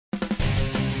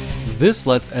This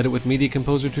Let's Edit with Media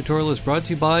Composer tutorial is brought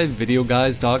to you by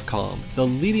VideoGuys.com, the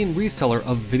leading reseller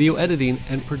of video editing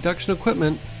and production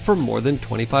equipment for more than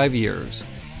 25 years.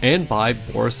 And by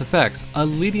Boris FX, a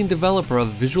leading developer of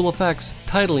visual effects,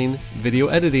 titling, video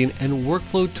editing, and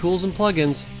workflow tools and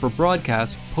plugins for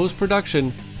broadcast,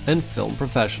 post-production, and film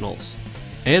professionals.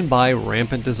 And by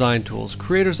Rampant Design Tools,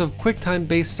 creators of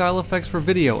QuickTime-based style effects for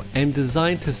video and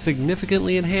designed to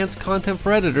significantly enhance content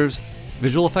for editors,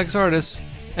 visual effects artists,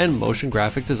 and motion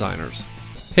graphic designers.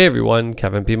 Hey everyone,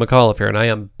 Kevin P. McAuliffe here, and I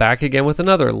am back again with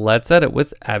another Let's Edit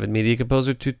with Avid Media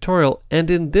Composer tutorial. And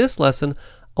in this lesson,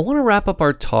 I want to wrap up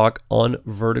our talk on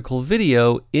vertical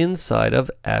video inside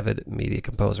of Avid Media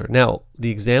Composer. Now,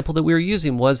 the example that we were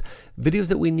using was videos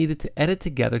that we needed to edit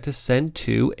together to send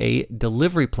to a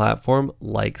delivery platform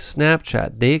like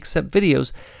Snapchat. They accept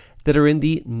videos that are in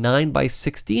the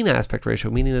 9:16 aspect ratio,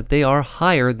 meaning that they are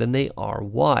higher than they are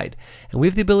wide. And we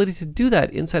have the ability to do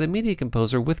that inside of Media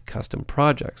Composer with custom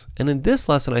projects. And in this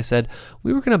lesson, I said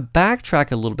we were going to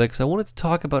backtrack a little bit because I wanted to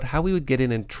talk about how we would get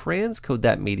in and transcode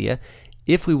that media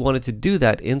if we wanted to do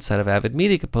that inside of Avid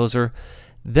Media Composer.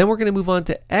 Then we're going to move on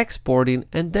to exporting,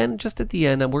 and then just at the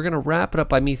end, we're going to wrap it up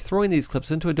by me throwing these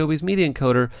clips into Adobe's Media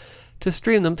Encoder to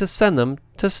stream them, to send them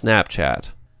to Snapchat.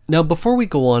 Now, before we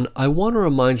go on, I want to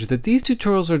remind you that these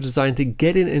tutorials are designed to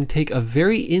get in and take a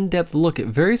very in-depth look at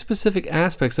very specific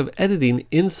aspects of editing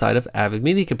inside of Avid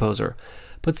Media Composer.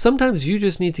 But sometimes you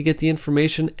just need to get the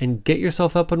information and get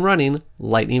yourself up and running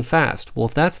lightning fast. Well,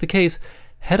 if that's the case,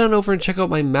 head on over and check out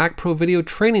my Mac Pro video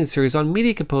training series on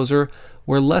Media Composer,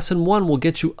 where Lesson 1 will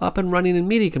get you up and running in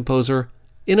Media Composer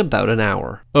in about an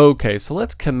hour. Okay, so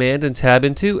let's Command and Tab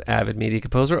into Avid Media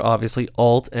Composer, obviously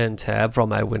Alt and Tab for all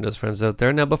my Windows friends out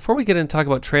there. Now, before we get in and talk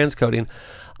about transcoding,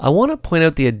 I want to point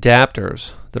out the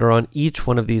adapters that are on each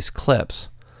one of these clips.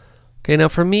 Okay, now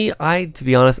for me, to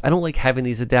be honest, I don't like having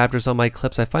these adapters on my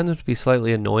clips. I find them to be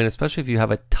slightly annoying, especially if you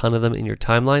have a ton of them in your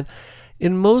timeline.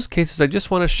 In most cases, I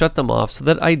just want to shut them off so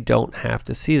that I don't have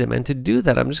to see them. And to do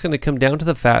that, I'm just going to come down to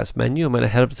the Fast menu. I'm going to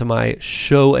head up to my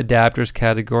Show Adapters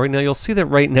category. Now, you'll see that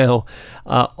right now,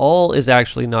 all is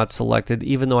actually not selected,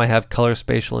 even though I have Color,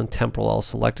 Spatial, and Temporal all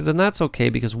selected. And that's okay,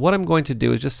 because what I'm going to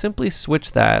do is just simply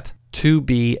switch that to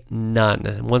be None.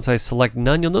 And once I select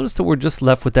None, you'll notice that we're just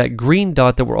left with that green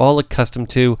dot that we're all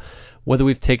accustomed to. Whether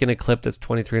we've taken a clip that's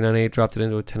 23:9:8, dropped it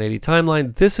into a 1080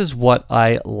 timeline, this is what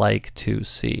I like to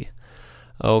see.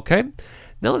 Okay,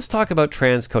 now let's talk about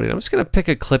transcoding. I'm just going to pick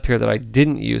a clip here that I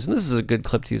didn't use, and this is a good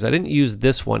clip to use. I didn't use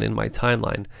this one in my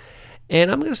timeline,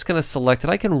 and I'm just going to select it.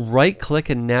 I can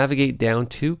right-click and navigate down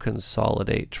to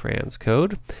Consolidate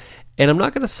Transcode, and I'm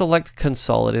not going to select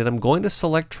Consolidate. I'm going to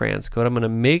select Transcode. I'm going to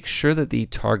make sure that the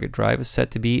target drive is set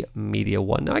to be Media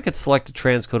 1. Now, I could select a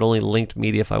transcode only linked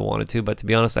media if I wanted to, but to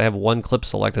be honest, I have one clip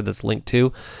selected that's linked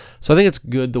to, so I think it's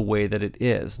good the way that it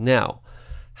is. Now,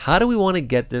 how do we want to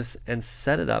get this and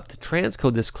set it up to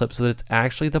transcode this clip so that it's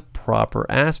actually the proper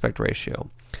aspect ratio?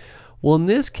 Well, in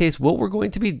this case, what we're going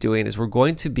to be doing is we're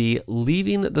going to be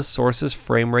leaving the source's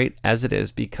frame rate as it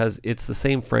is, because it's the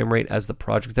same frame rate as the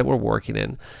project that we're working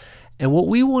in. And what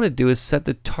we want to do is set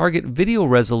the target video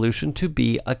resolution to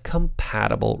be a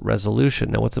compatible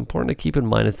resolution. Now, what's important to keep in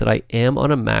mind is that I am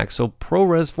on a Mac, so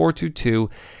ProRes 422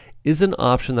 is an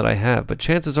option that I have, but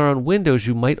chances are on Windows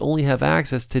you might only have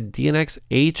access to DNX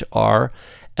HR,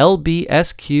 LB,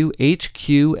 SQ,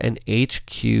 HQ, and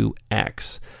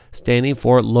HQX, standing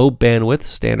for low bandwidth,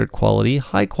 standard quality,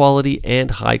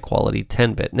 and high quality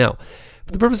 10-bit. Now,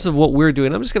 for the purpose of what we're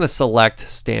doing, I'm just going to select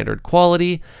standard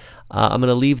quality. I'm going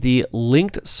to leave the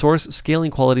linked source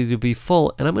scaling quality to be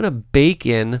full, and I'm going to bake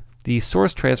in the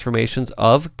source transformations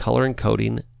of color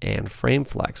encoding and frame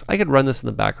flex. I could run this in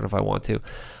the background if I want to.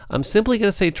 I'm simply going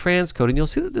to say transcode, and you'll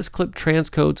see that this clip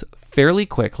transcodes fairly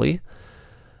quickly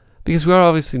because we are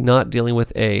obviously not dealing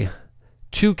with a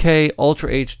 2K Ultra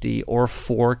HD or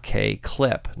 4K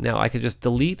clip. Now, I could just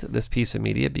delete this piece of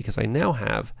media because I now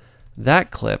have that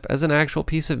clip as an actual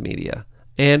piece of media.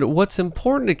 And what's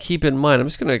important to keep in mind, I'm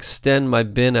just going to extend my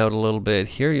bin out a little bit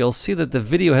here. You'll see that the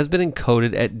video has been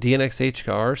encoded at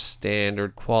DNxHR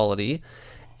standard quality.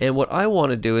 And what I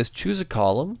want to do is choose a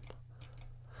column.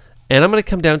 And I'm going to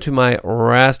come down to my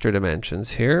raster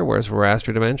dimensions here. Where's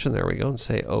raster dimension? There we go. And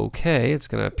say OK. It's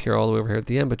going to appear all the way over here at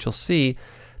the end. But you'll see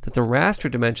that the raster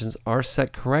dimensions are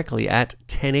set correctly at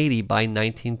 1080 by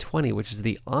 1920, which is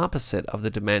the opposite of the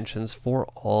dimensions for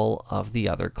all of the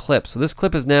other clips. So this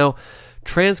clip is now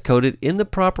transcoded in the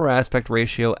proper aspect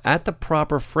ratio at the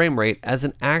proper frame rate as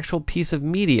an actual piece of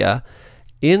media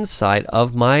inside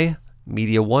of my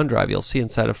Media 1 drive. You'll see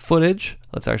inside of footage,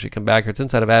 let's actually come back here, it's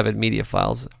inside of Avid Media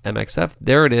Files, MXF.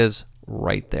 There it is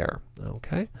right there.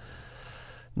 Okay.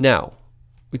 Now,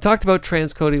 we talked about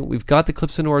transcoding. We've got the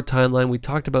clips into our timeline. We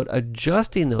talked about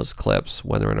adjusting those clips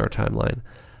when they're in our timeline.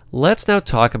 Let's now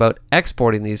talk about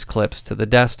exporting these clips to the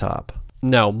desktop.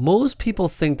 Now, most people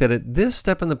think that at this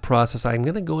step in the process, I'm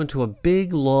going to go into a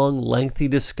big, long, lengthy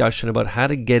discussion about how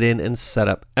to get in and set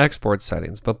up export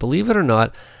settings. But believe it or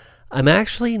not, I'm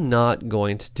actually not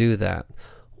going to do that.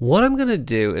 What I'm going to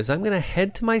do is I'm going to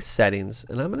head to my settings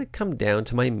and I'm going to come down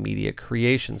to my media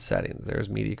creation settings. There's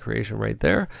media creation right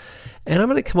there. And I'm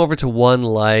going to come over to one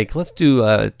like, let's do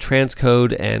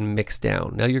transcode and mix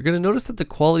down. Now you're going to notice that the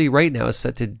quality right now is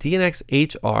set to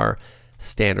DNxHR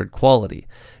standard quality.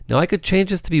 Now I could change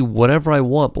this to be whatever I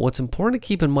want, but what's important to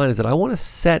keep in mind is that I want to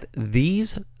set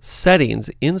these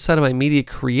settings inside of my media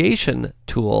creation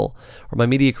tool or my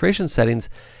media creation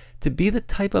settings to be the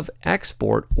type of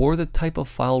export or the type of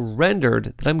file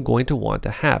rendered that I'm going to want to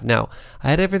have. Now,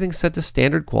 I had everything set to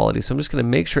standard quality, so I'm just going to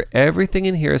make sure everything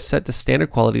in here is set to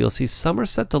standard quality. You'll see some are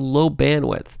set to low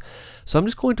bandwidth. So I'm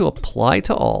just going to apply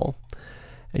to all,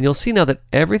 and you'll see now that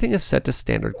everything is set to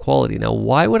standard quality. Now,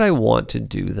 why would I want to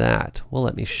do that? Well,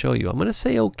 let me show you. I'm going to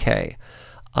say OK.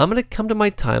 I'm going to come to my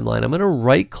timeline. I'm going to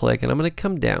right click and I'm going to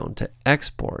come down to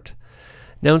export.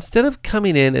 Now, instead of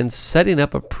coming in and setting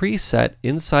up a preset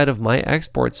inside of my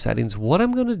export settings, what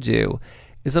I'm going to do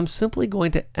is I'm simply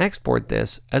going to export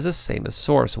this as a same as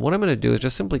source. And what I'm going to do is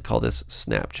just simply call this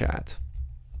Snapchat.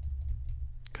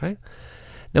 Okay.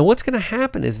 Now, what's going to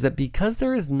happen is that because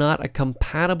there is not a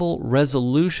compatible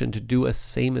resolution to do a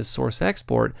same as source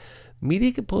export,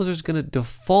 Media Composer is going to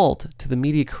default to the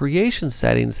media creation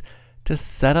settings to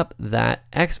set up that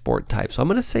export type. So I'm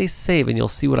going to say save, and you'll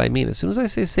see what I mean. As soon as I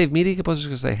say save, Media Composer is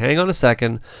going to say, hang on a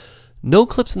second, no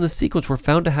clips in the sequence were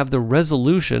found to have the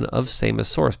resolution of same as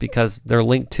source because they're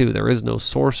linked to, there is no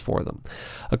source for them.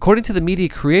 According to the media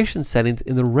creation settings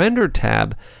in the render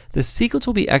tab, the sequence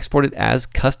will be exported as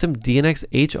custom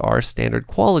DNxHR standard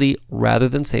quality rather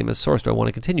than same as source. Do I want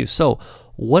to continue? So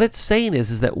what it's saying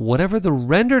is that whatever the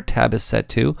render tab is set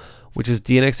to, which is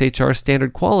DNxHR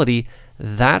standard quality,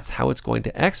 that's how it's going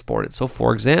to export it. So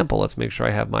for example, let's make sure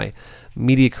I have my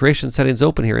media creation settings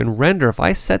open here. In render, if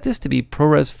I set this to be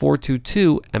ProRes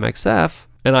 422 MXF,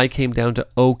 and I came down to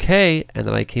OK, and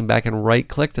then I came back and right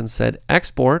clicked and said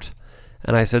export,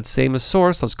 and I said same as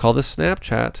source, let's call this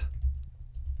Snapchat,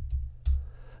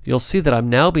 you'll see that I'm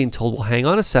now being told, well, hang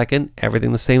on a second,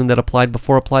 everything the same that applied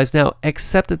before applies now,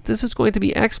 except that this is going to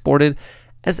be exported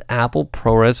as Apple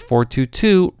ProRes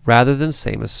 422 rather than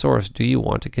same as source. Do you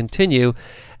want to continue?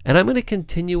 And I'm going to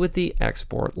continue with the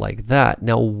export like that.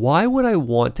 Now, why would I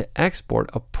want to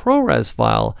export a ProRes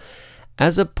file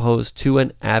as opposed to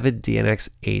an Avid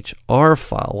DNxHR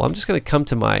file? Well, I'm just going to come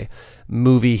to my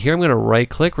movie here. I'm going to right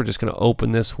click. We're just going to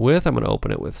open this with, I'm going to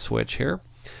open it with Switch here.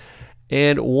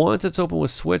 And once it's open with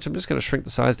Switch, I'm just going to shrink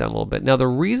the size down a little bit. Now, the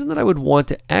reason that I would want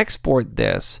to export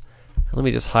this, let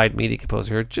me just hide Media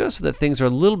Composer here just so that things are a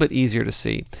little bit easier to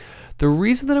see. The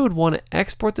reason that I would want to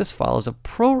export this file as a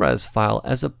ProRes file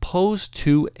as opposed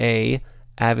to a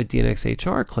Avid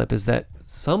DNxHR clip is that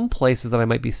some places that I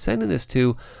might be sending this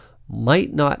to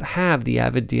might not have the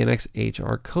Avid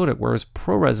DNxHR codec, whereas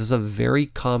ProRes is a very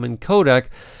common codec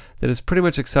that is pretty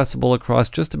much accessible across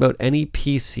just about any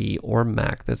PC or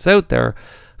Mac that's out there.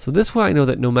 So this way I know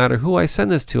that no matter who I send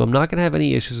this to, I'm not going to have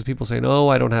any issues with people saying, oh,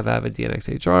 I don't have Avid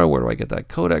DNxHR, where do I get that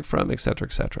codec from, etc.,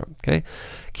 etc. Okay?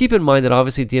 Keep in mind that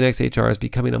obviously DNxHR is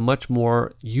becoming a much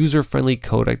more user-friendly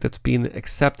codec that's being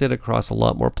accepted across a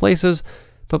lot more places,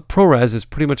 but ProRes is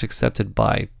pretty much accepted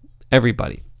by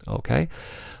everybody. Okay?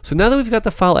 So now that we've got the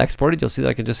file exported, you'll see that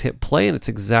I can just hit play, and it's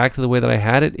exactly the way that I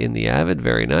had it in the Avid.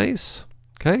 Very nice.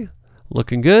 Okay?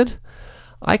 Looking good.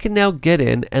 I can now get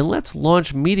in and let's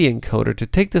launch Media Encoder to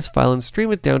take this file and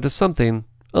stream it down to something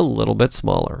a little bit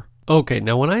smaller. Okay,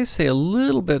 now when I say a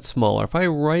little bit smaller, if I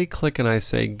right click and I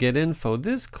say get info,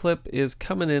 this clip is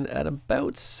coming in at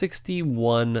about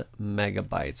 61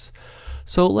 megabytes.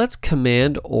 So let's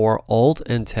Command or Alt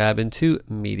and Tab into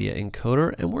Media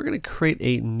Encoder, and we're going to create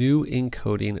a new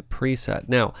encoding preset.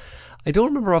 Now, I don't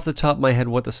remember off the top of my head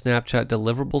what the Snapchat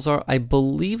deliverables are. I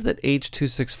believe that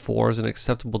H.264 is an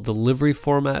acceptable delivery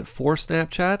format for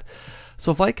Snapchat.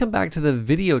 So if I come back to the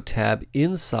video tab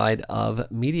inside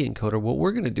of Media Encoder, what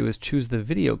we're going to do is choose the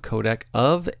video codec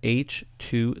of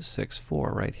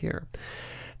H.264 right here.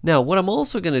 Now, what I'm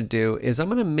also going to do is I'm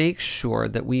going to make sure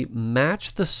that we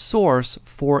match the source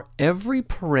for every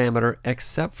parameter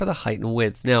except for the height and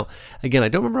width. Now, again, I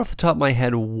don't remember off the top of my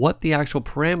head what the actual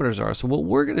parameters are. So what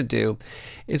we're going to do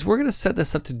is we're going to set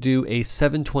this up to do a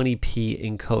 720p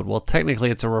encode. Well,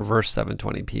 technically it's a reverse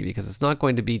 720p because it's not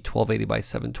going to be 1280 by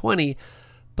 720,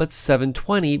 but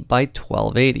 720 by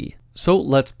 1280. So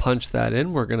let's punch that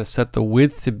in. We're going to set the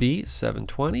width to be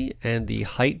 720 and the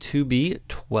height to be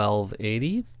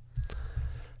 1280.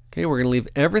 Okay, we're going to leave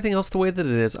everything else the way that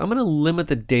it is. I'm going to limit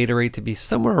the data rate to be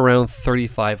somewhere around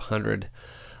 3,500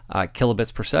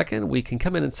 kilobits per second. We can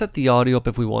come in and set the audio up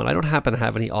if we want. I don't happen to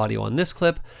have any audio on this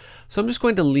clip, so I'm just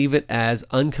going to leave it as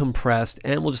uncompressed,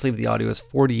 and we'll just leave the audio as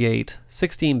 48,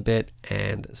 16-bit,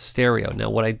 and stereo. Now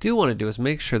what I do want to do is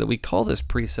make sure that we call this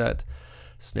preset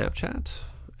Snapchat,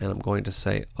 and I'm going to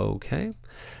say OK.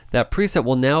 That preset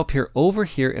will now appear over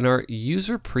here in our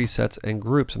user presets and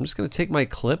groups. I'm just going to take my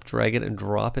clip, drag it, and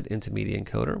drop it into Media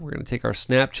Encoder. We're going to take our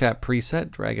Snapchat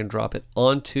preset, drag and drop it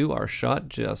onto our shot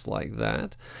just like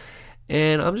that.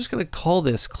 And I'm just going to call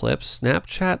this clip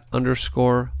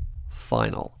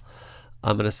Snapchat_final.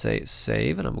 I'm going to say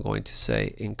save, and I'm going to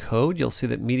say encode. You'll see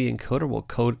that Media Encoder will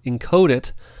encode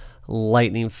it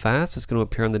lightning fast. It's going to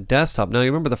appear on the desktop. Now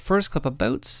you remember the first clip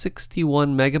about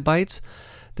 61 megabytes.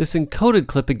 This encoded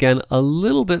clip, again, a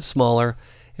little bit smaller.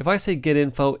 If I say get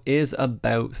info, is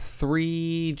about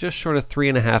just short of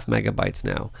 3.5 megabytes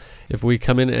now. If we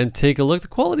come in and take a look, the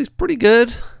quality's pretty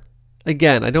good.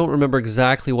 Again, I don't remember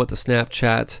exactly what the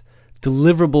Snapchat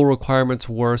deliverable requirements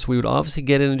were, so we would obviously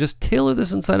get in and just tailor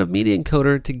this inside of Media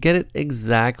Encoder to get it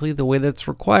exactly the way that's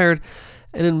required.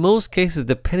 And in most cases,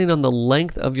 depending on the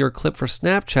length of your clip for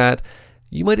Snapchat,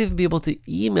 you might even be able to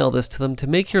email this to them to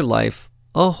make your life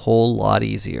a whole lot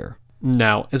easier.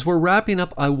 Now, as we're wrapping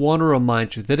up, I want to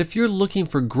remind you that if you're looking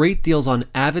for great deals on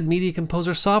Avid Media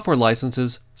Composer software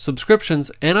licenses, subscriptions,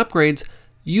 and upgrades,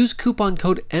 use coupon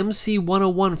code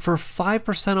MC101 for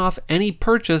 5% off any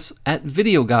purchase at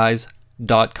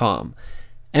videoguys.com.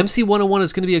 MC101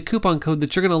 is going to be a coupon code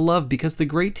that you're going to love because the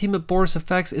great team at Boris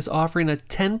FX is offering a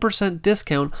 10%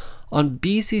 discount on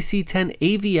BCC10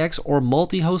 AVX or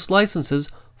multi-host licenses,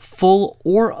 full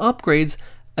or upgrades,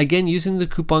 again using the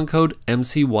coupon code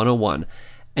MC101.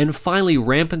 And finally,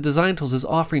 Rampant Design Tools is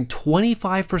offering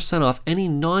 25% off any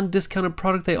non-discounted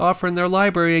product they offer in their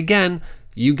library, again,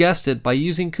 you guessed it, by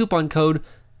using coupon code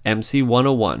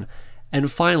MC101. And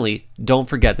finally, don't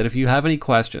forget that if you have any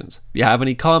questions, you have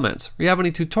any comments, or you have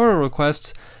any tutorial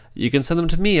requests, you can send them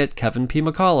to me at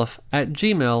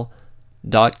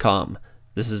kevinpmcauliffe@gmail.com.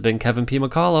 This has been Kevin P.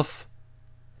 McAuliffe.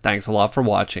 Thanks a lot for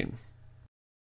watching.